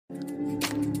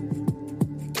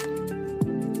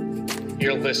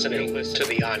You're listening to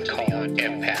the On Call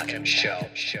Empath Show.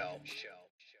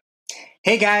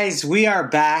 Hey guys, we are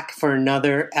back for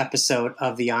another episode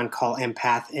of the On Call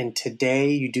Empath, and today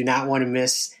you do not want to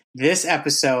miss this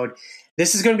episode.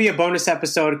 This is going to be a bonus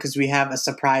episode because we have a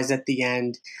surprise at the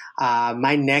end.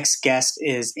 My next guest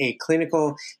is a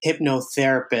clinical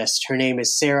hypnotherapist. Her name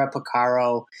is Sarah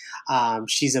Pacaro.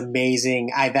 She's amazing.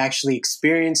 I've actually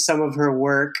experienced some of her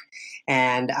work,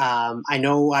 and I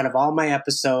know out of all my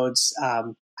episodes,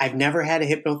 I've never had a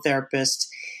hypnotherapist.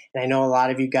 And I know a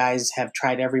lot of you guys have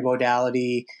tried every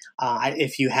modality.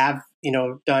 If you have,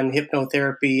 done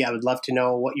hypnotherapy, I would love to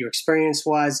know what your experience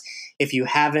was. If you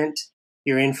haven't,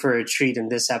 you're in for a treat in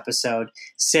this episode.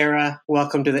 Sarah,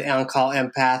 welcome to the On Call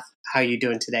Empath. How are you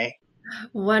doing today?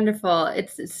 Wonderful.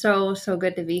 It's so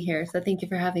good to be here. So thank you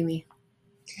for having me.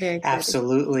 Very excited.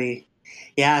 Absolutely.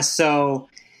 Yeah, so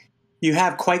you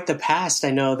have quite the past.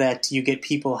 I know that you get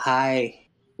people high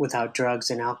without drugs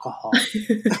and alcohol.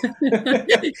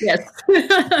 Yes.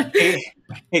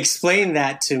 Explain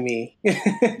that to me.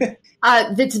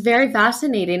 It's very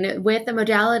fascinating with the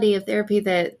modality of therapy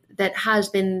that has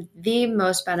been the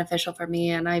most beneficial for me.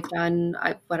 And I've done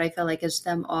what I feel like is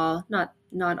them all, not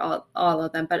all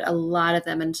of them, but a lot of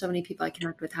them. And so many people I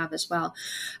connect with have as well.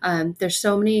 There's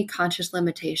so many conscious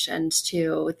limitations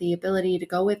to the ability to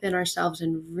go within ourselves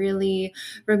and really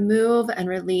remove and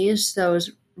release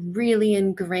those really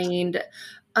ingrained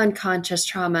unconscious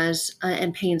traumas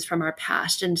and pains from our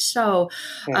past. And so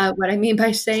what I mean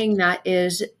by saying that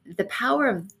is the power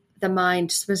of the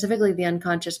mind, specifically the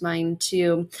unconscious mind,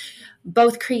 to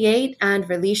both create and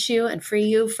release you and free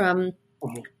you from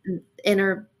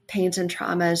inner pains and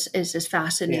traumas is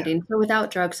fascinating. Yeah. So without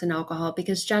drugs and alcohol,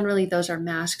 because generally those are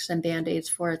masks and band-aids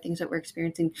for things that we're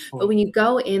experiencing. But when you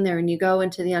go in there and you go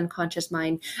into the unconscious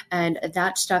mind and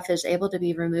that stuff is able to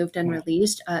be removed and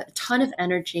released, a ton of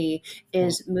energy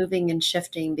is moving and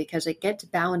shifting because it gets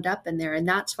bound up in there. And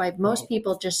that's why most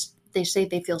people they say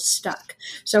they feel stuck.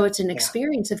 So it's an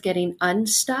experience of getting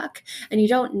unstuck, and you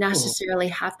don't necessarily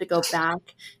have to go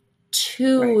back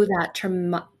to that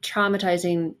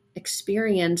traumatizing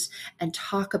experience and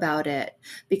talk about it,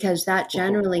 because that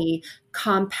generally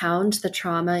compounds the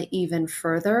trauma even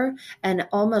further and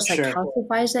almost like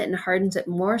calcifies it and hardens it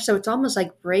more. So it's almost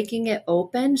like breaking it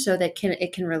open so that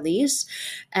it can release.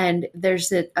 And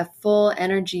there's a full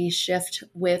energy shift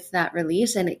with that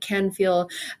release. And it can feel,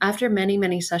 after many,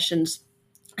 many sessions,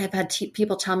 I've had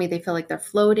people tell me they feel like they're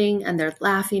floating and they're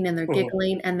laughing and they're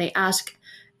giggling, and they ask,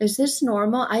 is this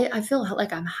normal? I feel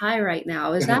like I'm high right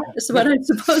now. Is that what I'm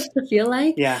supposed to feel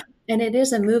like? Yeah. And it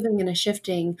is a moving and a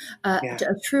shifting, a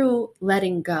true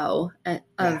letting go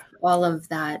of all of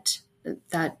that.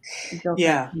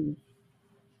 Yeah.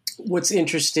 What's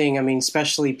interesting, I mean,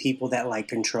 especially people that like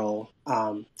control,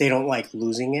 they don't like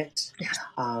losing it.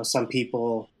 Some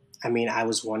people, I mean, I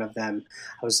was one of them.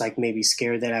 I was like maybe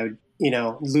scared that I would,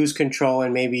 lose control,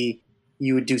 and maybe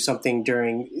you would do something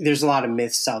there's a lot of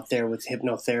myths out there with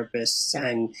hypnotherapists,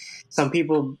 and some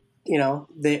people,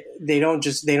 they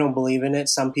don't believe in it.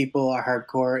 Some people are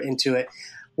hardcore into it.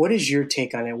 What is your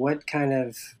take on it? What kind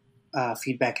of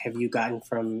feedback have you gotten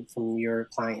from your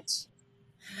clients?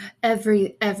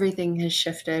 Everything has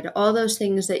shifted. All those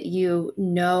things that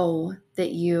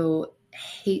that you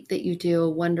hate that you do,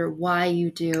 wonder why you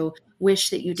do,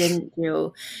 wish that you didn't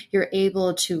do, you're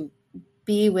able to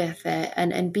be with it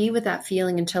and be with that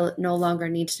feeling until it no longer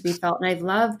needs to be felt. And I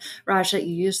love, Raj, that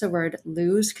you use the word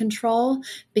lose control,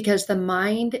 because the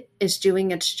mind is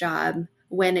doing its job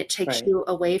when it takes you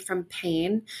away from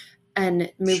pain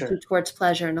and moves you towards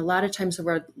pleasure. And a lot of times the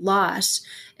word loss,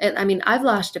 I mean, I've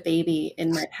lost a baby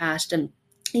in my past, and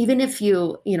even if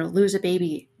you lose a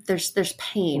baby, there's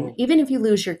pain. Even if you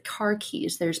lose your car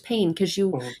keys, there's pain because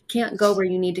you can't go where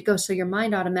you need to go. So your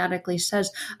mind automatically says,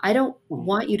 I don't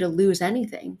want you to lose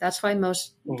anything. That's why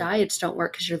most diets don't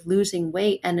work, because you're losing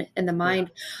weight, and the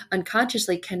mind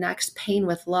unconsciously connects pain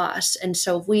with loss. And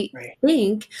so if we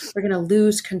think we're going to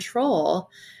lose control,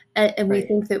 and we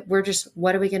think that we're just,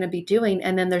 what are we going to be doing?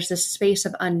 And then there's this space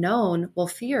of unknown. Well,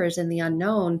 fear is in the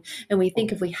unknown. And we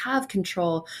think if we have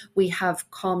control, we have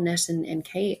calmness and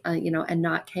and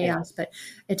not chaos. But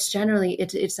it's generally,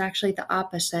 it's actually the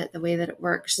opposite, the way that it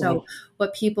works. So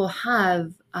what people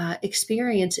have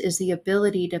experience is the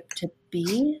ability to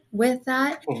be with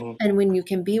that. Mm-hmm. And when you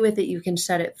can be with it, you can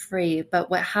set it free. But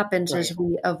what happens Right. is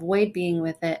we avoid being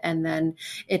with it, and then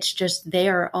it's just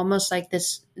there, almost like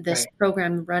this Right.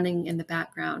 program running in the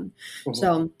background. Mm-hmm.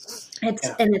 So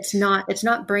it's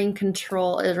not brain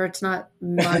control, or it's not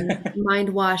mind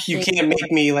washing. You can't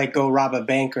make me like go rob a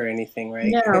bank or anything,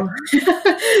 right? No.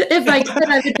 If I could,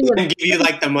 I would do it. And give you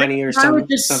like the money or I would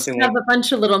just something have like a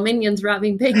bunch of little minions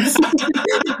robbing banks.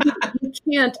 You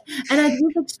can't. And I've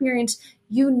experienced,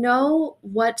 you know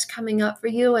what's coming up for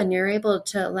you, and you're able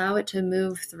to allow it to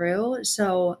move through.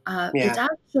 So it's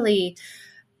actually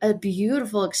a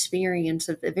beautiful experience,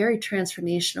 a very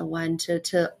transformational one,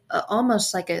 to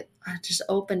almost like just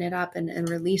open it up and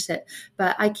release it.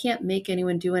 But I can't make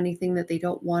anyone do anything that they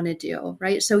don't want to do,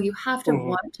 right? So you have to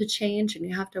want to change, and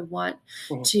you have to want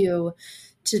to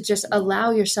just allow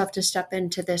yourself to step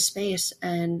into this space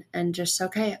and just,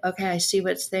 okay, I see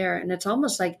what's there. And it's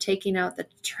almost like taking out the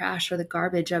trash or the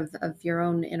garbage of your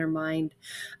own inner mind.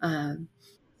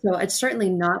 So it's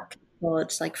certainly not control.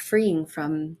 It's like freeing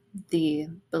from the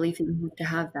belief that you have to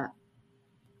have that.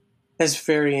 That's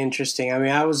very interesting. I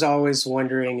mean, I was always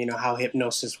wondering, how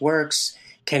hypnosis works.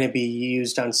 Can it be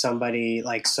used on somebody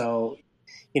like, so,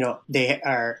 they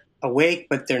are awake,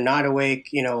 but they're not awake,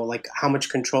 like how much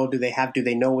control do they have? Do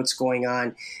they know what's going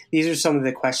on? These are some of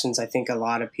the questions I think a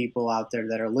lot of people out there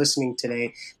that are listening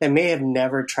today that may have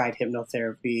never tried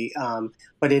hypnotherapy,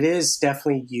 but it is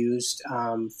definitely used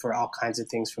for all kinds of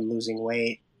things, from losing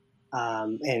weight.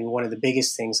 And one of the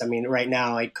biggest things, I mean, right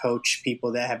now I coach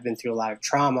people that have been through a lot of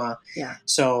trauma. Yeah.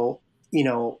 So,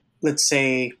 let's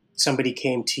say somebody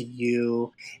came to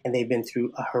you and they've been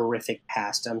through a horrific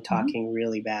past. I'm talking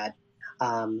really bad.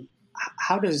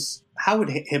 How would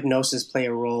hypnosis play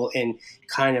a role in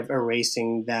kind of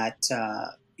erasing that,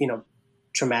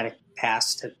 traumatic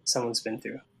past that someone's been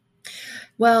through?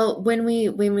 Well, when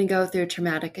we go through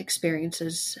traumatic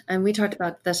experiences, and we talked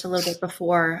about this a little bit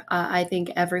before, I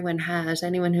think everyone has.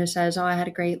 Anyone who says, "Oh, I had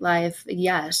a great life,"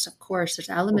 yes, of course, there's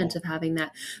elements of having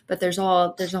that, but there's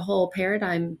a whole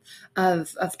paradigm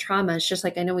of trauma. It's just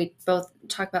like, I know we both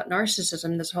talk about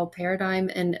narcissism. There's a whole paradigm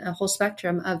and a whole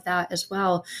spectrum of that as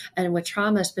well. And with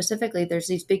trauma specifically, there's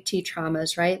these big T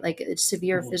traumas, right? Like it's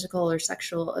severe physical or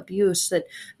sexual abuse, that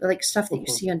like stuff that you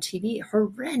see on TV,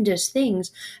 horrendous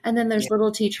things. And then there's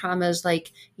little T traumas,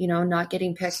 like, not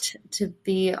getting picked to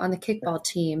be on the kickball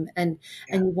team, and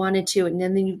you wanted to, and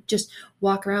then you just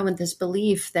walk around with this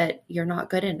belief that you're not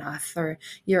good enough, or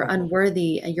you're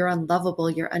unworthy, you're unlovable,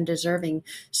 you're undeserving.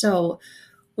 So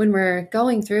when we're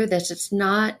going through this,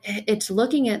 it's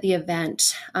looking at the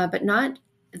event, but not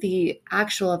the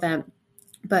actual event,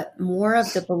 but more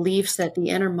of the beliefs that the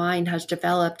inner mind has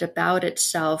developed about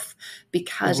itself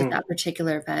because of that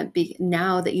particular event.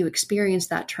 Now that you experience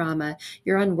that trauma,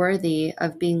 you're unworthy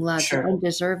of being loved, you're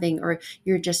undeserving, or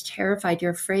you're just terrified.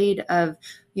 You're afraid of,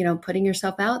 putting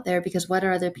yourself out there, because what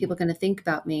are other people going to think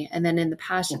about me? And then in the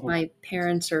past, if my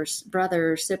parents or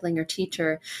brother or sibling or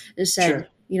teacher said,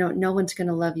 no one's going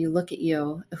to love you. Look at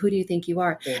you. Who do you think you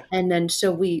are? Yeah. And then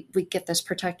so we get this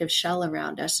protective shell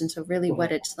around us. And so really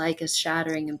what it's like is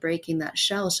shattering and breaking that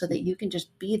shell so that you can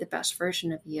just be the best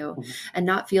version of you and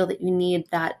not feel that you need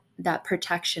that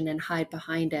protection and hide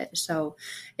behind it. So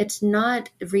it's not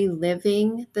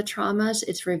reliving the traumas,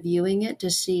 it's reviewing it to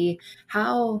see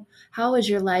how is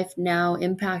your life now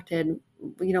impacted.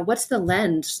 What's the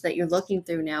lens that you're looking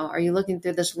through now? Are you looking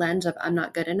through this lens of, I'm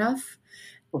not good enough?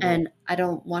 And I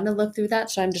don't want to look through that.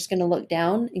 So I'm just going to look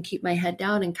down and keep my head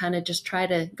down and kind of just try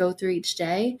to go through each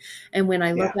day. And when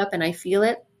I look up and I feel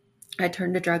it, I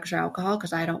turn to drugs or alcohol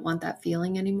because I don't want that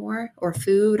feeling anymore, or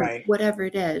food or whatever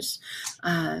it is.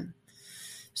 No,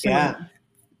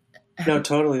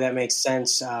 totally. That makes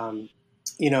sense.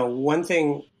 One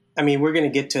thing, I mean, we're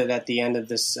going to get to it at the end of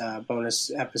this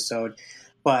bonus episode,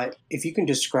 but if you can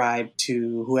describe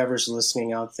to whoever's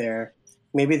listening out there,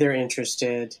 maybe they're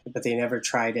interested, but they never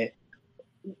tried it.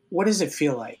 What does it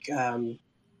feel like?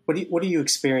 What do you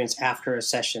experience after a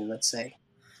session, let's say?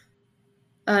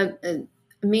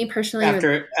 Me personally?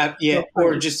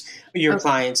 Or just your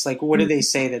clients. Like, what do they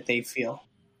say that they feel?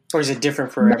 Or is it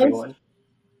different for everyone?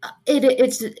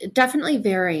 It definitely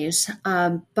varies.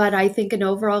 But I think an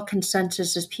overall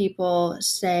consensus is people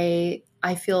say,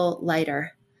 I feel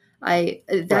lighter.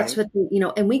 That's what,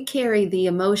 and we carry the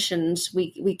emotions.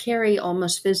 We carry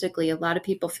almost physically. A lot of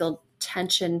people feel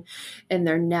tension in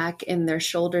their neck, in their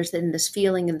shoulders, in this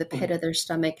feeling in the pit of their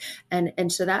stomach.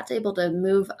 And so that's able to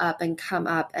move up and come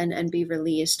up and be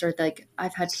released. Or like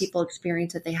I've had people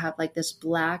experience that they have like this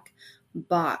black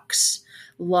box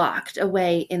locked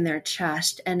away in their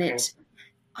chest, and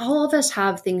all of us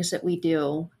have things that we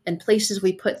do and places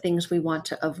we put things we want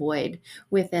to avoid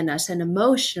within us. And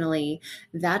emotionally,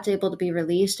 that's able to be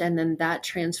released. And then that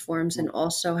transforms and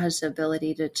also has the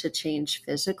ability to change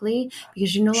physically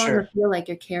because you no longer Sure. feel like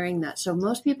you're carrying that. So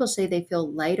most people say they feel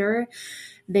lighter.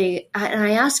 And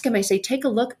I ask them, I say, take a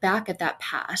look back at that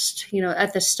past,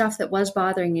 at the stuff that was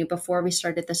bothering you before we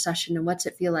started the session and what's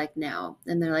it feel like now?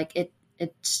 And they're like,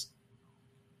 it's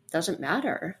doesn't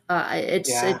matter. It's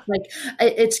Yeah. like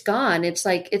it's gone. It's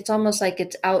like it's almost like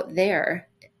it's out there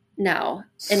now,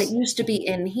 and it used to be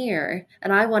Mhm. in here,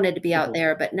 and I wanted to be out Mhm.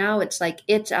 there, but now it's like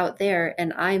it's out there,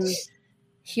 and I'm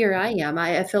here. I am.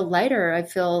 I feel lighter. I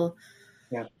feel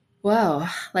Yeah. wow,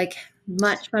 like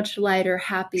much lighter,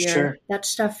 happier. Sure. That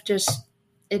stuff just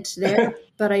it's there,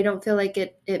 but I don't feel like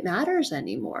it matters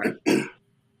anymore.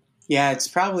 Yeah, it's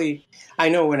probably, I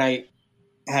know when I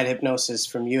had hypnosis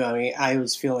from you, I mean, I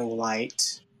was feeling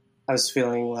light. I was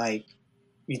feeling like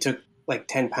you took like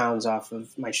 10 pounds off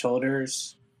of my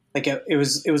shoulders. Like it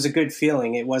was a good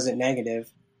feeling. It wasn't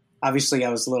negative. Obviously,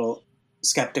 I was a little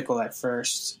skeptical at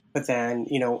first, but then,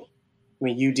 I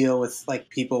mean, you deal with like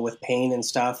people with pain and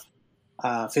stuff,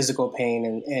 physical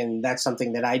pain, and that's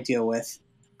something that I deal with.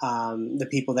 The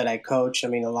people that I coach, I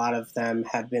mean, a lot of them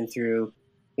have been through,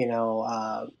 you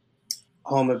know,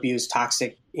 home abuse,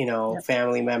 toxic, Yep.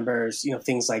 family members,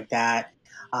 things like that.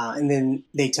 And then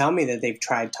they tell me that they've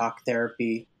tried talk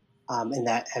therapy, and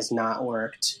that has not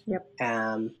worked. Yep.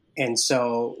 And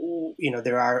so,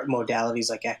 there are modalities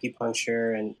like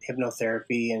acupuncture and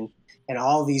hypnotherapy and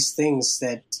all these things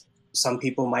that some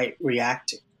people might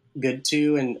react good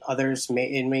to, and others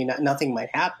it may not, nothing might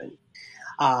happen.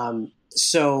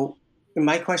 So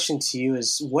my question to you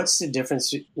is, what's the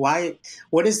difference?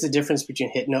 What is the difference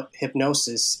between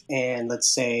hypnosis and, let's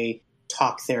say,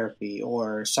 talk therapy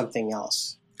or something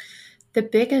else? The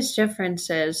biggest difference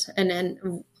is,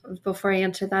 and before I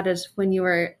answer that, is when you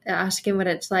were asking what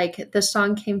it's like, the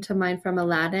song came to mind from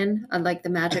Aladdin, like the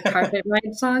Magic Carpet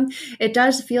Ride song. It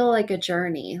does feel like a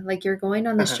journey, like you're going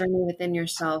on this Uh-huh. journey within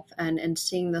yourself and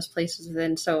seeing those places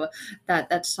within. So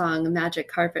that song, Magic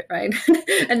Carpet Ride,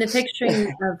 and the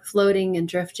picturing of floating and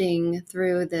drifting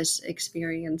through this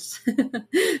experience,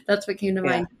 that's what came to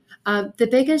Yeah. mind. The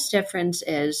biggest difference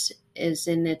is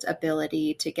in its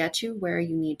ability to get you where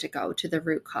you need to go to the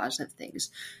root cause of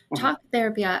things. Mhm. Talk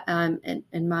therapy,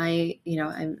 and my,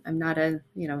 I'm not a,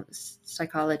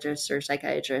 psychologist or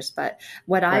psychiatrist, but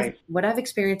Right. what I've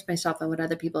experienced myself and what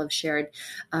other people have shared,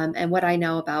 and what I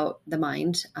know about the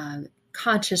mind,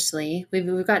 consciously,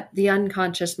 we've got the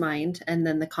unconscious mind and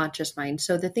then the conscious mind.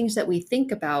 So the things that we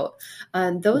think about,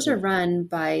 those are Mhm. run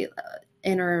by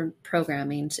inner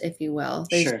programmings, if you will.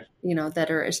 There's, Sure.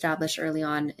 that are established early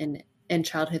on in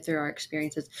childhood through our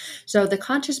experiences. So the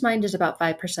conscious mind is about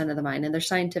 5% of the mind, and there's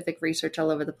scientific research all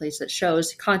over the place that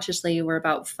shows consciously we're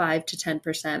about 5 to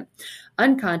 10%.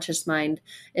 Unconscious mind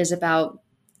is about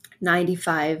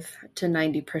 95 to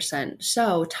 90%.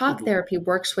 So talk Mhm. therapy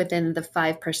works within the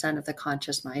 5% of the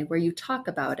conscious mind where you talk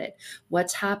about it.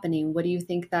 What's happening? What do you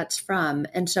think that's from?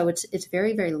 And so it's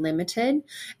very, very limited.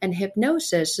 And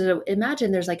hypnosis, so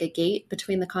imagine there's like a gate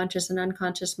between the conscious and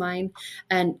unconscious mind,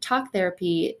 and talk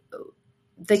therapy,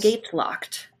 the gate's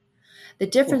locked. The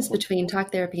difference Mhm. between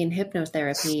talk therapy and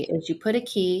hypnotherapy is you put a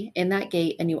key in that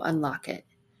gate and you unlock it.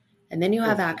 And then you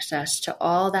have Mhm. access to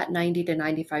all that 90 to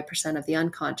 95% of the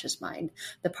unconscious mind,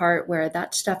 the part where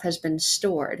that stuff has been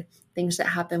stored. Things that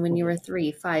happened when you Mhm. were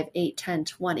 3, 5, 8, 10,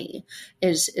 20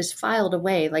 is filed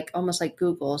away, like almost like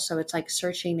Google. So it's like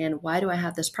searching in, why do I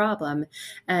have this problem?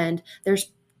 And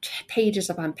there's pages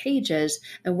upon pages,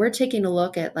 and we're taking a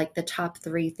look at like the top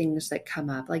 3 things that come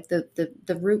up, like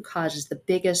the root causes, the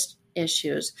biggest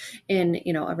issues in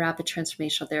a rapid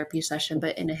transformational therapy session.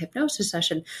 But in a hypnosis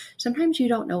session, sometimes you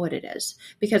don't know what it is,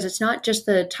 because it's not just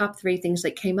the top 3 things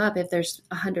that came up. If there's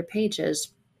 100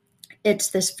 pages, it's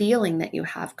this feeling that you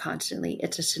have constantly.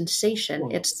 It's a sensation.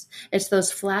 Mhm. It's those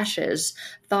flashes,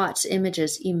 thoughts,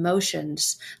 images,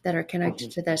 emotions that are connected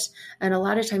Mhm. to this. And a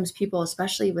lot of times people,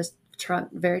 especially with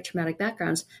very traumatic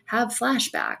backgrounds, have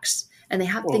flashbacks, and they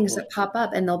have things Mhm. that pop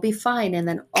up and they'll be fine, and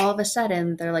then all of a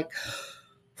sudden they're like,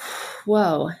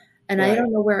 whoa. And I don't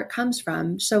Right. know where it comes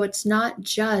from. So it's not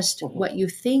just Mhm. what you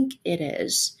think it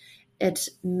is. It's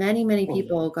many Mhm.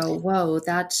 people go, whoa,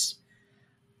 that's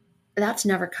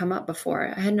never come up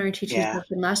before. I had an RTT Yeah.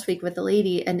 session last week with a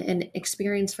lady, and an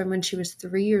experience from when she was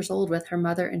 3 years old with her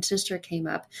mother and sister came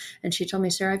up. And she told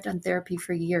me, Sarah, I've done therapy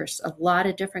for years, a lot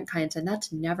of different kinds, and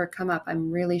that's never come up.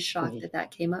 I'm really shocked Mhm. that that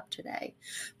came up today.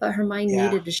 But her mind Yeah.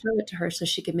 needed to show it to her so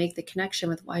she could make the connection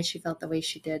with why she felt the way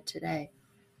she did today.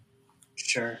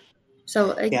 Sure.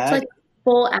 So it's Yeah. like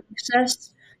full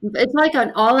access. It's like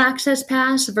an all access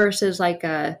pass versus like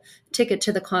a ticket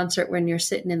to the concert when you're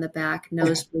sitting in the back,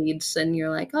 nosebleeds, and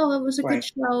you're like, oh, it was a good Right.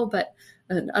 show, but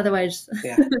otherwise,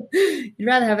 Yeah. you'd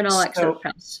rather have an all access So,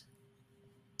 pass.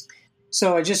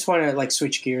 so I just want to like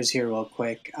switch gears here real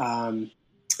quick.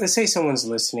 Let's say someone's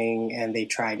listening and they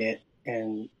tried it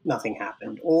and nothing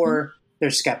happened, or they're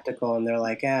skeptical and they're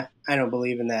like, I don't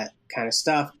believe in that kind of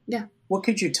stuff. Yeah. What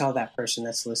could you tell that person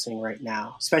that's listening right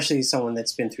now, especially someone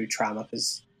that's been through trauma?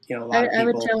 Because, you know, a lot of I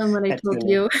would people tell them what I that told tune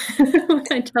you.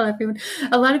 What I tell everyone.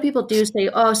 A lot of people do say,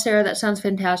 "Oh, Sarah, that sounds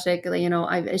fantastic." You know,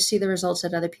 I see the results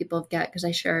that other people get because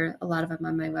I share a lot of them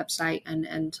on my website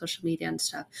and social media and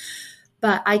stuff.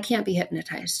 But I can't be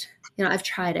hypnotized. You know, I've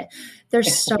tried it.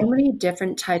 There's so many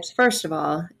different types. First of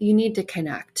all, you need to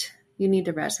connect. You need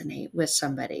to resonate with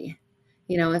somebody.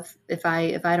 You know, if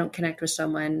I don't connect with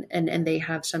someone and they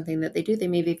have something that they do, they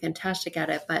may be fantastic at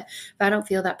it. But if I don't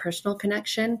feel that personal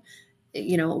connection,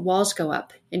 you know, walls go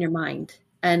up in your mind,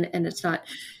 and it's not.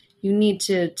 You need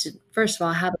to first of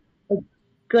all have a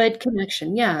good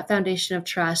connection. Yeah, a foundation of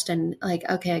trust, and like,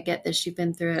 okay, I get this. You've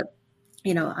been through it.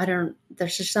 You know, I don't,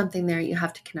 there's just something there you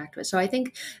have to connect with. So I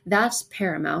think that's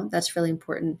paramount. That's really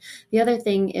important. The other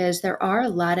thing is there are a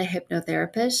lot of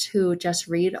hypnotherapists who just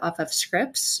read off of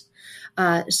scripts.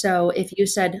 So if you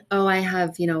said, oh, I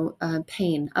have, you know,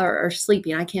 pain or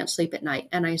sleeping, I can't sleep at night.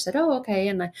 And I said, oh, okay.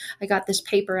 And I got this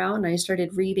paper out and I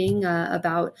started reading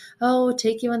about, oh,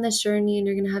 take you on this journey and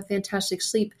you're going to have fantastic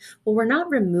sleep. Well, we're not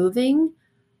removing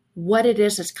what it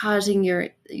is that's causing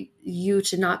you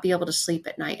to not be able to sleep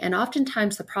at night. And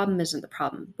oftentimes the problem isn't the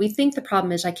problem. We think the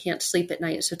problem is I can't sleep at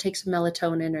night, so take some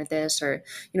melatonin or this or,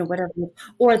 you know, whatever.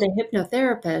 Or the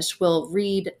hypnotherapist will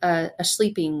read a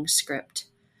sleeping script.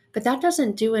 But that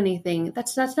doesn't do anything.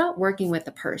 That's not working with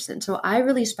the person. So I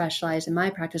really specialize in my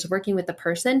practice working with the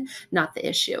person, not the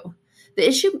issue. The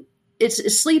issue,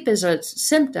 it's sleep is a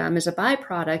symptom, is a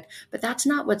byproduct, but that's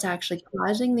not what's actually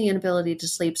causing the inability to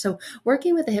sleep. So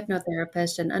working with a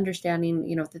hypnotherapist and understanding,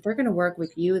 you know, that they're going to work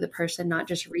with you, the person, not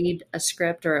just read a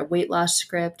script or a weight loss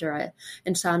script or a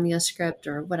insomnia script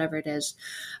or whatever it is.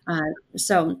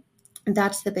 So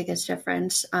that's the biggest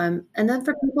difference. And then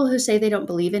for people who say they don't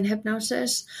believe in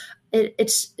hypnosis,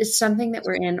 it's something that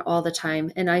we're in all the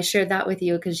time. And I shared that with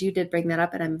you because you did bring that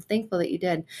up, and I'm thankful that you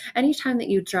did. Anytime that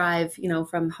you drive, you know,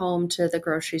 from home to the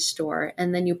grocery store,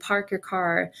 and then you park your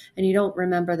car and you don't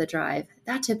remember the drive,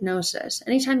 that's hypnosis.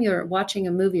 Anytime you're watching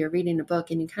a movie or reading a book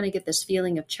and you kind of get this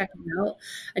feeling of checking out,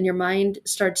 and your mind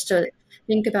starts to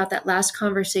think about that last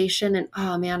conversation and,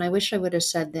 oh man, I wish I would have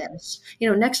said this. You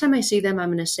know, next time I see them, I'm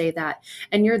going to say that.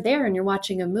 And you're there and you're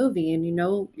watching a movie and you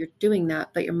know you're doing that,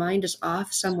 but your mind is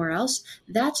off somewhere else.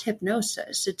 That's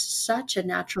hypnosis. It's such a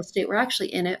natural state. We're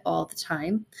actually in it all the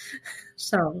time.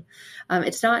 So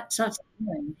it's not scary.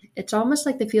 It's almost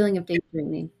like the feeling of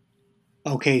daydreaming.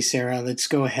 Okay, Sarah, let's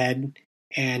go ahead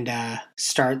and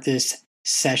start this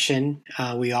session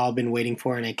we all been waiting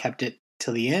for, and I kept it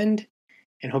till the end,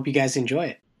 and hope you guys enjoy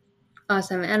it.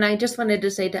 Awesome. And I just wanted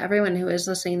to say to everyone who is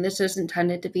listening, this is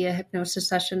intended to be a hypnosis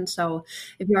session. So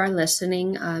if you are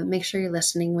listening, make sure you're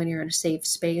listening when you're in a safe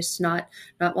space, not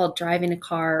while driving a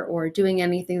car or doing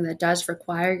anything that does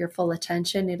require your full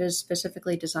attention. It is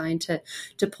specifically designed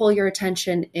to pull your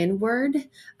attention inward.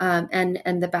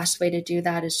 And the best way to do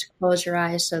that is to close your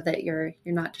eyes so that you're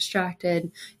not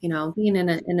distracted, you know, being in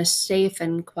a safe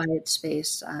and quiet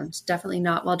space. It's definitely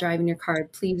not while driving your car.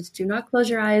 Please do not close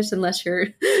your eyes unless you're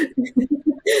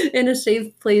in a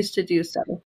safe place to do so.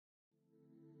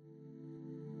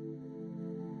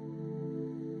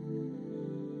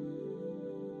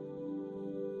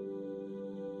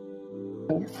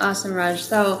 Awesome, Raj.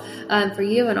 So for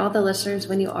you and all the listeners,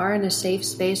 when you are in a safe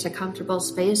space, a comfortable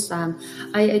space,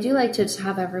 I do like to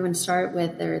have everyone start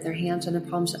with their hands and their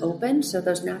palms open. So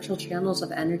those natural channels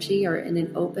of energy are in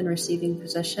an open receiving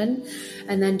position.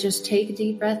 And then just take a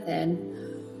deep breath in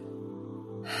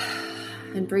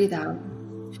and breathe out.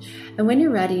 And when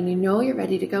you're ready and you know you're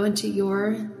ready to go into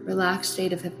your relaxed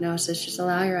state of hypnosis, just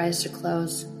allow your eyes to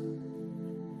close.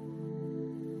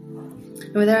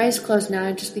 And with our eyes closed now,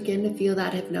 just begin to feel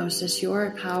that hypnosis,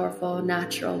 your powerful,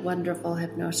 natural, wonderful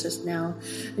hypnosis now.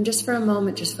 And just for a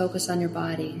moment, just focus on your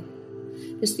body.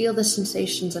 Just feel the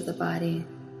sensations of the body.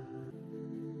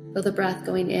 Feel the breath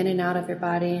going in and out of your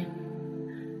body.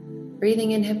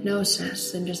 Breathing in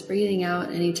hypnosis and just breathing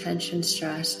out any tension,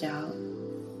 stress, doubt.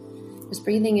 Just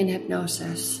breathing in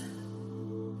hypnosis.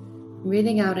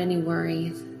 Breathing out any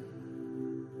worry,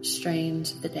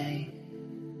 strains of the day.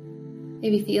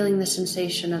 Maybe feeling the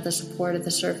sensation of the support of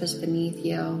the surface beneath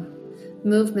you,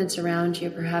 movements around you,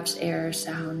 perhaps air,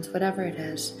 sounds, whatever it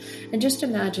is. And just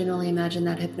imagine, only imagine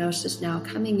that hypnosis now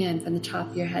coming in from the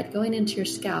top of your head, going into your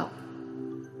scalp.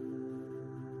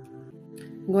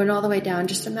 Going all the way down,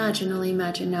 just imagine, only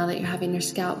imagine now that you're having your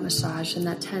scalp massaged and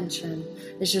that tension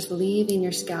is just leaving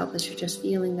your scalp as you're just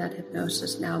feeling that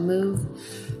hypnosis now move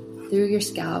through your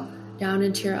scalp, down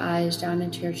into your eyes, down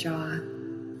into your jaw.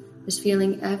 Just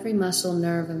feeling every muscle,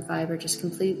 nerve, and fiber just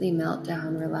completely melt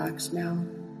down, relax now.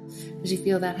 As you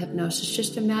feel that hypnosis,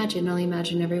 just imagine, only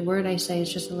imagine every word I say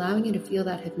is just allowing you to feel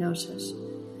that hypnosis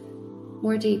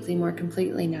more deeply, more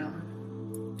completely now.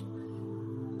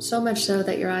 So much so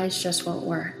that your eyes just won't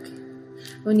work.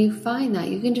 When you find that,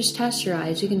 you can just test your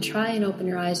eyes. You can try and open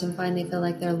your eyes and find they feel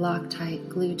like they're locked tight,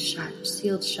 glued shut,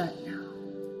 sealed shut now.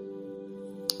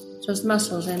 Those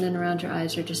muscles in and around your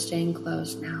eyes are just staying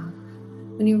closed now.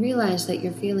 When you realize that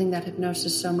you're feeling that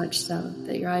hypnosis so much so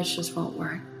that your eyes just won't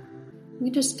work, you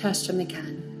can just test them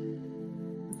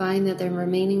again. Find that they're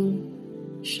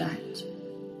remaining shut.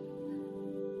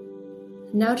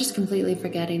 Now just completely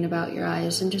forgetting about your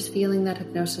eyes and just feeling that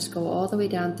hypnosis go all the way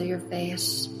down through your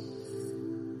face.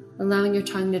 Allowing your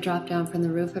tongue to drop down from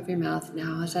the roof of your mouth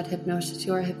now as that hypnosis,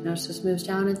 your hypnosis, moves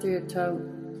down and through your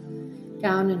throat,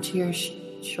 down into your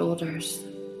shoulders.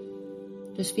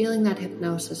 Just feeling that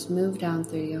hypnosis move down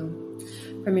through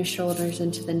you, from your shoulders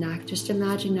into the neck. Just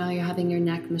imagine now you're having your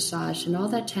neck massaged and all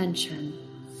that tension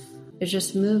is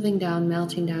just moving down,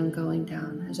 melting down, going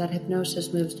down. As that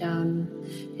hypnosis moves down,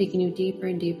 taking you deeper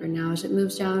and deeper now. As it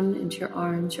moves down into your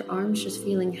arms just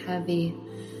feeling heavy.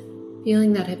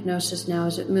 Feeling that hypnosis now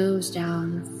as it moves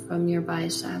down from your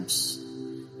biceps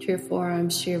to your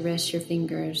forearms, to your wrists, your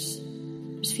fingers.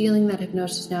 Just feeling that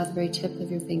hypnosis now at the very tip of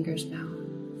your fingers now.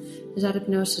 As that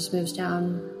hypnosis moves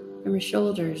down from your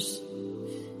shoulders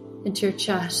into your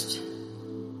chest,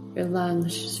 your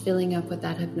lungs, just filling up with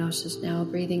that hypnosis now,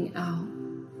 breathing out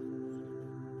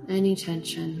any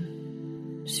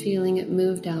tension, just feeling it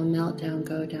move down, melt down,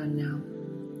 go down now.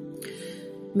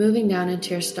 Moving down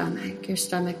into your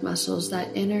stomach muscles,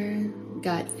 that inner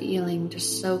gut feeling,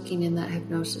 just soaking in that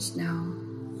hypnosis now.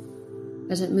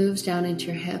 As it moves down into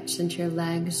your hips, into your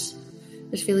legs,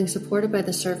 just feeling supported by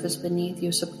the surface beneath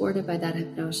you, supported by that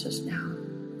hypnosis now.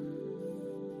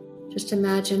 Just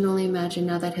imagine, only imagine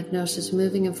now that hypnosis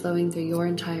moving and flowing through your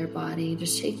entire body,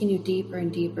 just taking you deeper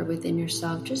and deeper within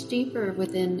yourself, just deeper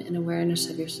within an awareness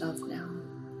of yourself now.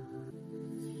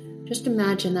 Just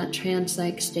imagine that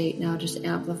trance-like state now just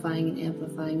amplifying and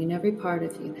amplifying in every part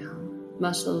of you now.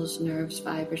 Muscles, nerves,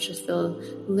 fibers just feel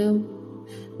limp,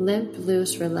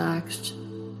 loose, relaxed.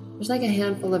 There's like a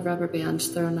handful of rubber bands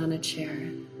thrown on a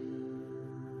chair.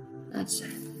 That's it.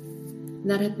 And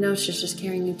that hypnosis is just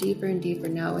carrying you deeper and deeper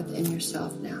now within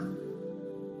yourself now.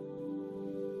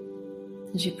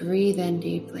 As you breathe in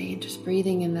deeply, just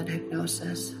breathing in that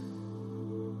hypnosis.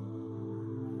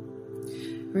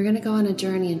 We're going to go on a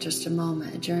journey in just a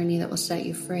moment, a journey that will set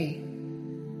you free.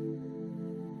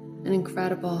 An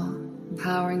incredible,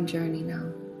 empowering journey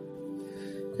now.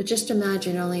 So just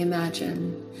imagine, only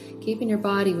imagine, keeping your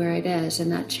body where it is, in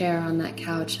that chair, on that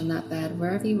couch, on that bed,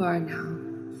 wherever you are now.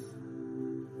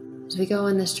 As we go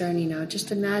on this journey now,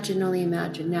 just imagine, only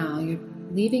imagine now, you're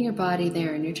leaving your body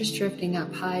there and you're just drifting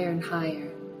up higher and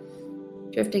higher.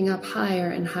 Drifting up higher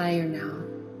and higher now.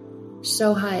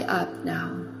 So high up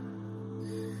now.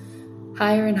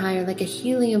 Higher and higher, like a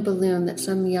helium balloon that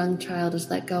some young child has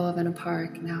let go of in a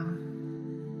park now.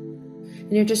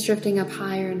 And you're just drifting up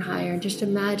higher and higher. And just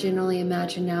imagine, only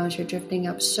imagine now as you're drifting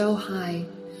up so high.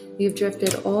 You've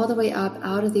drifted all the way up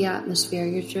out of the atmosphere.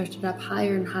 You're drifted up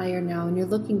higher and higher now. And you're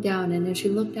looking down. And as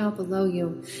you look down below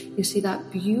you, you see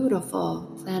that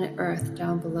beautiful planet Earth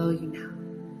down below you now.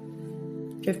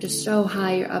 Drifted so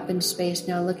high, you're up in space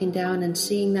now, looking down and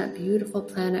seeing that beautiful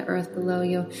planet Earth below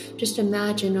you. Just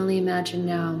imagine, only imagine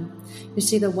now. You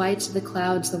see the whites of the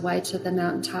clouds, the whites of the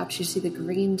mountaintops. You see the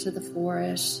greens of the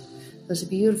forests, those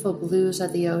beautiful blues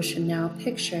of the ocean now.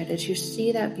 Picture it as you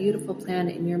see that beautiful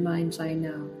planet in your mind's eye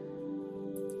now.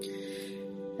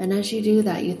 And as you do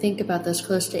that, you think about those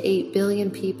close to 8 billion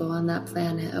people on that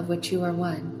planet, of which you are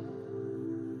one.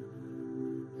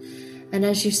 And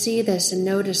as you see this and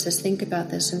notice this, think about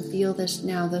this and feel this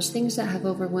now, those things that have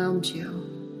overwhelmed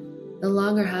you no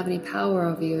longer have any power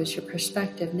over you as your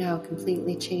perspective now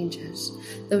completely changes.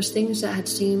 Those things that had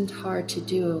seemed hard to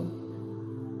do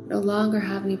no longer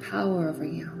have any power over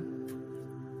you.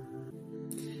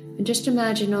 And just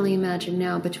imagine, only imagine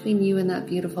now, between you and that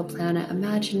beautiful planet,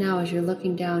 imagine now as you're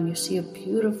looking down, you see a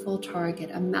beautiful target,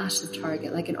 a massive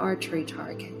target, like an archery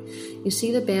target. You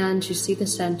see the bands, you see the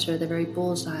center, the very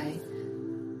bullseye.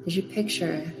 As you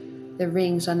picture the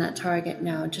rings on that target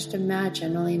now. Just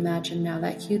imagine, only imagine now,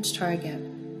 that huge target.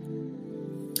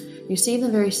 You see the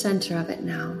very center of it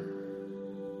now.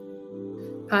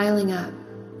 Piling up,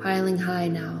 piling high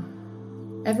now.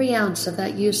 Every ounce of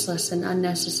that useless and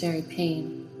unnecessary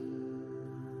pain.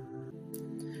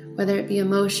 Whether it be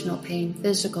emotional pain,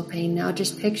 physical pain, now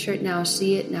just picture it now,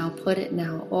 see it now, put it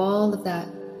now. All of that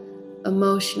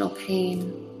emotional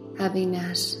pain,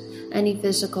 heaviness, any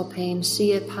physical pain,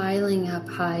 see it piling up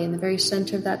high in the very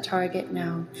center of that target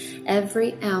now.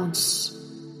 Every ounce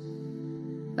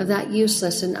of that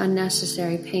useless and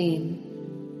unnecessary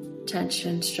pain,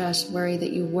 tension, stress, worry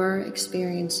that you were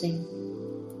experiencing.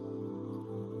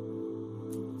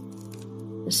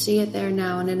 Just see it there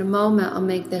now, and in a moment I'll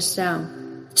make this sound.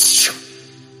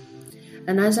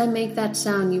 And as I make that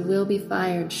sound, you will be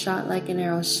fired, shot like an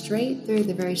arrow, straight through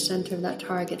the very center of that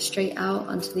target, straight out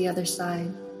onto the other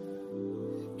side,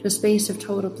 to a space of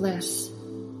total bliss.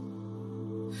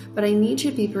 But I need you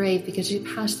to be brave, because you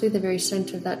pass through the very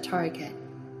center of that target.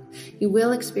 You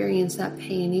will experience that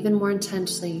pain even more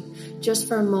intensely, just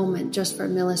for a moment, just for a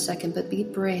millisecond, but be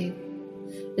brave.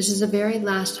 This is the very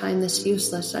last time this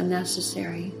useless,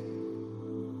 unnecessary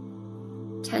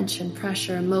tension,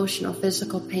 pressure, emotional,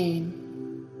 physical pain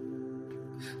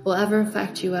will ever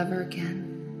affect you ever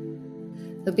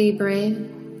again. So be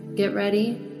brave, get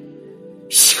ready.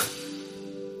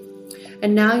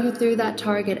 And now you're through that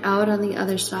target, out on the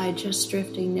other side, just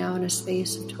drifting now in a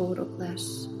space of total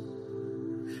bliss.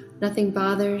 Nothing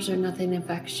bothers or nothing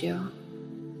affects you.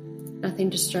 Nothing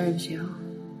disturbs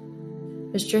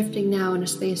you. Just drifting now in a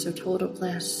space of total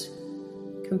bliss,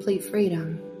 complete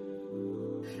freedom.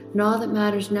 And all that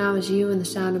matters now is you and the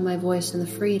sound of my voice and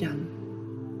the freedom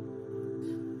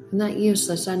from that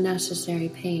useless, unnecessary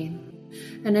pain.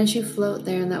 And as you float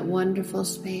there in that wonderful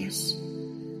space,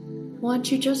 I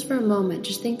want you just for a moment,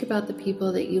 just think about the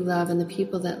people that you love and the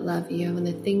people that love you and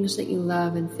the things that you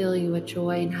love and fill you with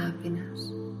joy and happiness.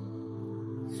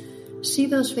 See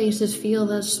those faces, feel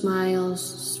those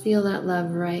smiles, feel that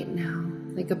love right now,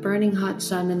 like a burning hot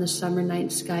sun in the summer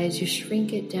night sky as you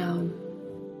shrink it down,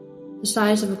 the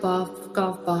size of a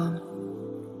golf ball.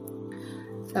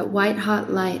 That white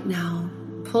hot light now,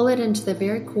 pull it into the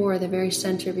very core, the very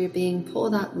center of your being. Pull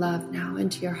that love now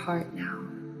into your heart now.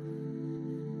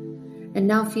 And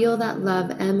now feel that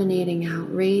love emanating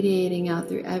out, radiating out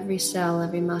through every cell,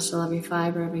 every muscle, every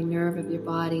fiber, every nerve of your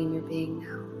body and your being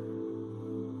now.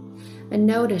 And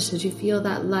notice as you feel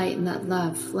that light and that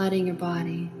love flooding your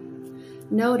body.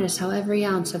 Notice how every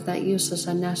ounce of that useless,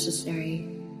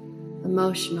 unnecessary,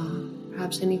 emotional,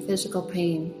 perhaps any physical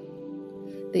pain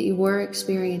that you were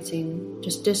experiencing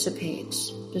just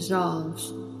dissipates,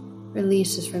 dissolves,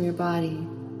 releases from your body.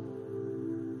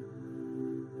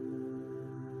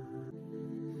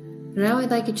 And now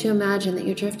I'd like you to imagine that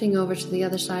you're drifting over to the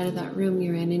other side of that room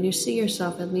you're in, and you see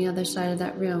yourself on the other side of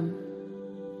that room.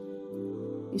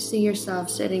 You see yourself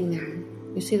sitting there.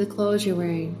 You see the clothes you're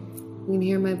wearing. You can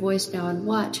hear my voice now, and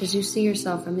watch as you see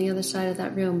yourself from the other side of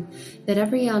that room, that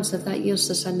every ounce of that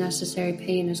useless, unnecessary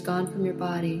pain is gone from your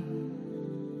body,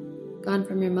 gone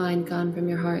from your mind, gone from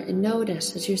your heart. And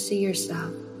notice as you see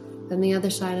yourself from the other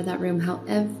side of that room, how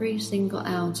every single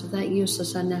ounce of that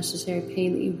useless, unnecessary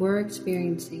pain that you were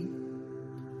experiencing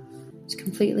is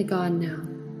completely gone now.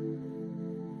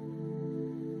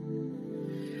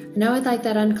 And now I'd like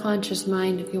that unconscious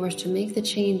mind of yours to make the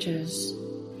changes,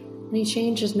 any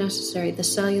changes necessary at the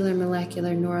cellular,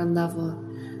 molecular, neuron level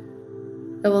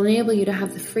that will enable you to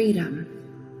have the freedom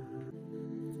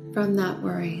from that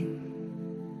worry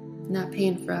and that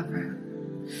pain forever.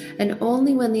 And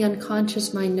only when the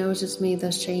unconscious mind knows it's made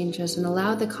those changes and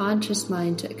allow the conscious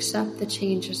mind to accept the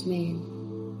changes made,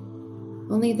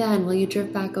 only then will you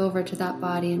drift back over to that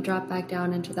body and drop back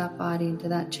down into that body, into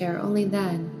that chair. Only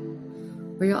then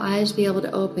will your eyes be able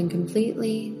to open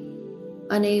completely,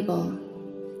 unable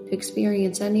to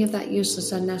experience any of that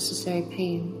useless, unnecessary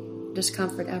pain,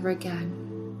 discomfort ever again.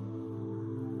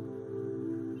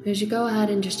 As you go ahead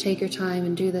and just take your time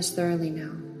and do this thoroughly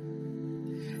now.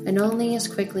 And only as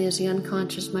quickly as the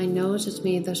unconscious mind knows it's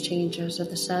made those changes at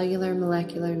the cellular,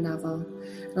 molecular level,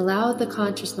 and allow the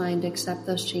conscious mind to accept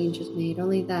those changes made,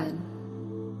 only then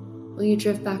will you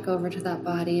drift back over to that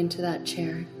body, into that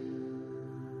chair,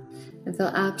 and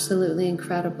feel absolutely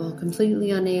incredible,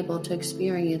 completely unable to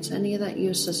experience any of that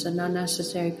useless and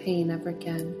unnecessary pain ever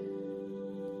again.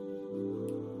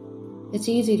 It's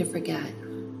easy to forget.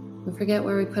 We forget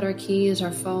where we put our keys,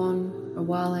 our phone, our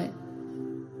wallet.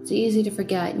 It's easy to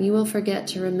forget, and you will forget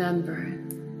to remember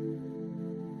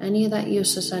any of that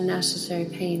useless, unnecessary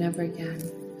pain ever again.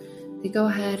 You go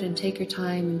ahead and take your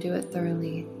time and do it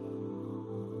thoroughly.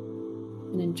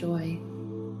 and enjoy.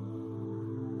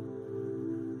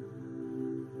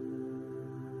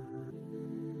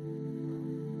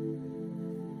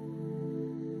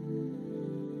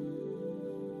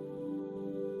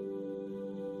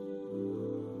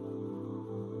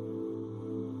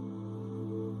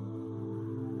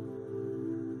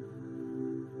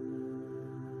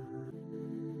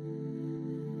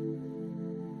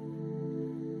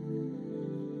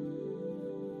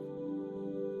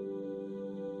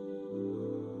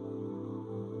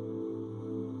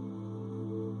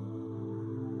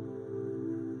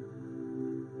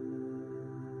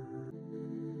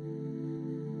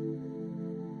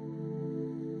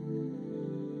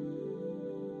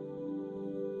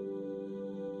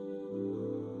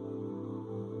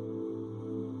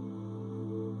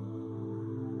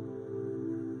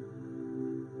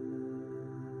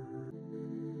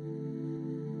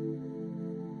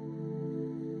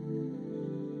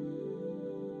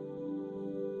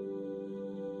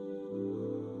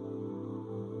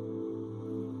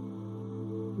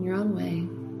 In your own way,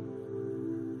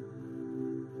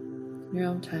 in your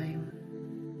own time,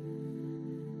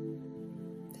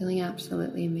 feeling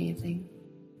absolutely amazing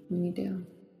when you do.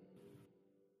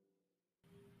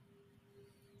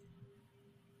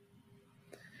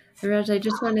 Rose, I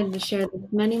just wanted to share the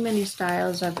many, many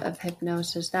styles of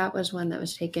hypnosis. That was one that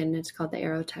was taken. It's called the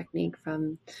Arrow Technique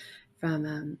from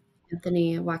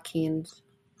Anthony Joaquin's.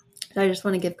 So I just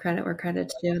want to give credit where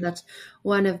credit's due. That's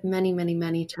one of many, many,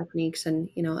 many techniques, and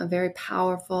a very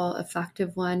powerful,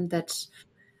 effective one.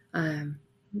 Um,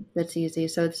 that's easy.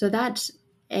 So that's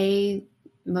a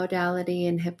modality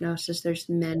in hypnosis. There's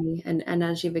many, and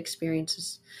as you've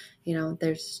experienced,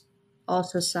 there's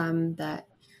also some that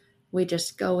we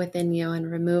just go within you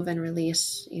and remove and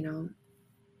release,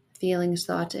 feelings,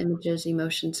 thoughts, images,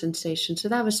 emotions, sensations. So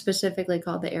that was specifically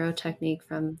called the Arrow Technique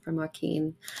from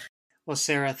Joaquin. Well,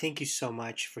 Sarah, thank you so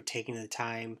much for taking the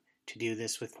time to do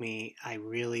this with me. I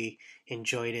really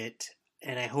enjoyed it,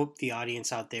 and I hope the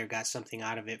audience out there got something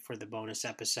out of it for the bonus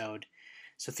episode.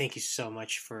 So thank you so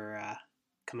much for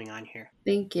coming on here.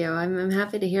 Thank you. I'm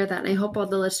happy to hear that, and I hope all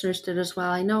the listeners did as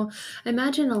well. I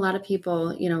imagine a lot of people,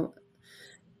 when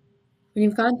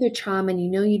you've gone through trauma and you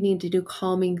need to do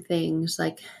calming things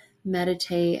like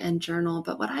meditate and journal.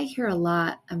 But what I hear a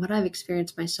lot and what I've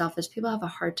experienced myself is people have a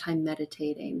hard time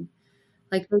meditating.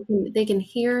 Like they can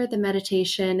hear the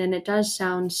meditation and it does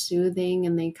sound soothing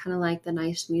and they kind of like the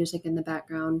nice music in the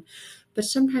background. But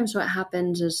sometimes what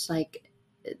happens is like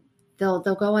they'll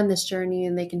go on this journey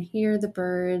and they can hear the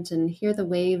birds and hear the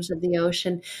waves of the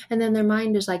ocean, and then their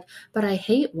mind is like, but I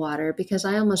hate water because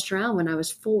I almost drowned when I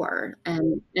was 4,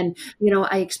 and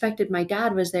I expected my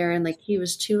dad was there and like he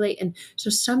was too late. And so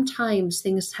sometimes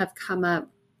things have come up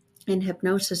in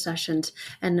hypnosis sessions,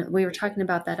 and we were talking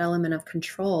about that element of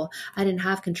control. I didn't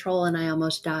have control and I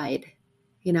almost died.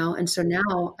 And so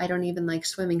now I don't even like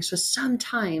swimming. So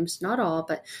sometimes, not all,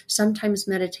 but sometimes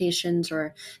meditations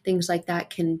or things like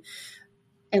that and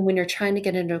when you're trying to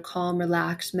get into a calm,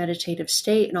 relaxed, meditative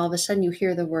state, and all of a sudden you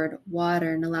hear the word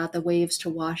water and allow the waves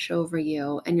to wash over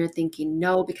you, and you're thinking,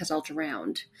 no, because I'll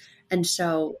drown. And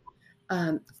so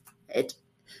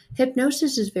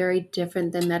hypnosis is very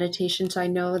different than meditation. So I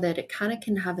know that it kind of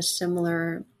can have a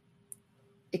similar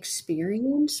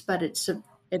experience, but it's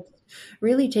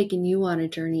really taking you on a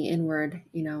journey inward.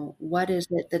 What is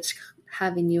it that's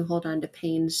having you hold on to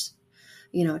pains,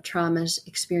 traumas,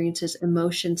 experiences,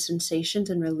 emotions, sensations,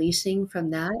 and releasing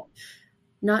from that?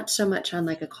 Not so much on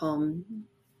like a calm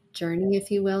journey,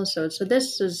 if you will. So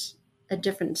this is a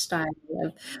different style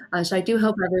of, so I do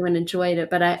hope everyone enjoyed it,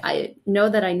 but I know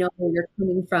that I know where you're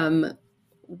coming from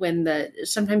when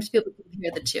sometimes people can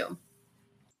hear the two.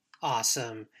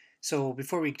 Awesome. So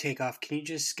before we take off, can you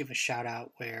just give a shout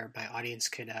out where my audience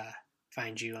could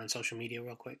find you on social media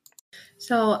real quick?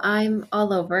 So I'm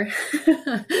all over.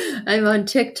 I'm on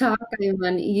TikTok. I'm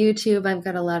on YouTube. I've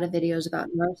got a lot of videos about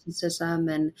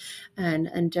narcissism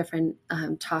and different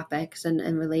topics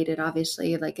and related.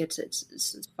 Obviously, like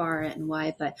it's far and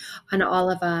wide, but on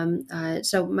all of them.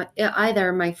 So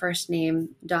either my first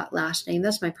name dot last name.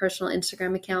 That's my personal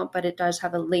Instagram account, but it does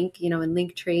have a link, in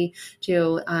Linktree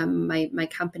to my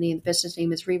company. The business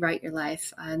name is Rewrite Your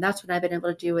Life, and that's what I've been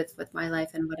able to do with my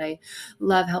life and what I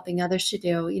love helping others to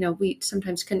do. We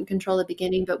sometimes couldn't control the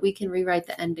beginning, but we can rewrite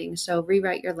the ending. So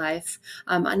Rewrite Your Life.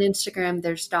 On Instagram,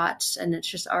 there's dots, and it's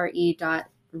just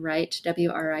RE.write,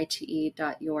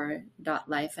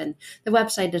 WRITE.your.life. And the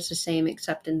website is the same,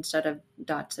 except instead of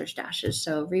dots, there's dashes.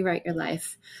 So Rewrite Your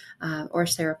Life, or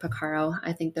Sarah Pacaro.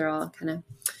 I think they're all kind of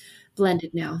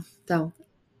blended now. So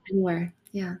anywhere.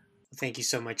 Yeah. Thank you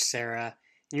so much, Sarah.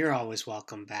 You're always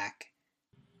welcome back.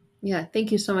 Yeah,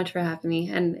 thank you so much for having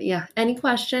me. And yeah, any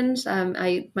questions?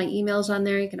 My email's on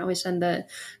there. You can always send the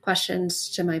questions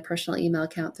to my personal email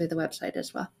account through the website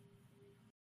as well.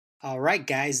 All right,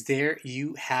 guys, there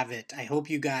you have it. I hope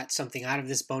you got something out of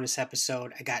this bonus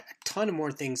episode. I got a ton of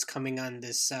more things coming on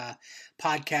this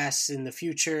podcast in the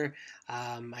future.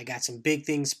 I got some big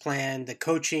things planned. The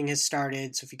coaching has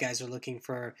started, so if you guys are looking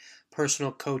for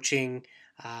personal coaching,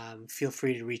 feel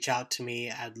free to reach out to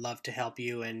me. I'd love to help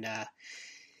you and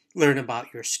learn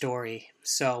about your story.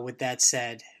 So, with that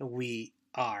said, we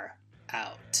are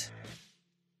out.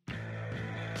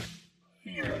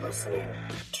 You're listening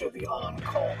to the On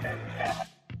Call Empath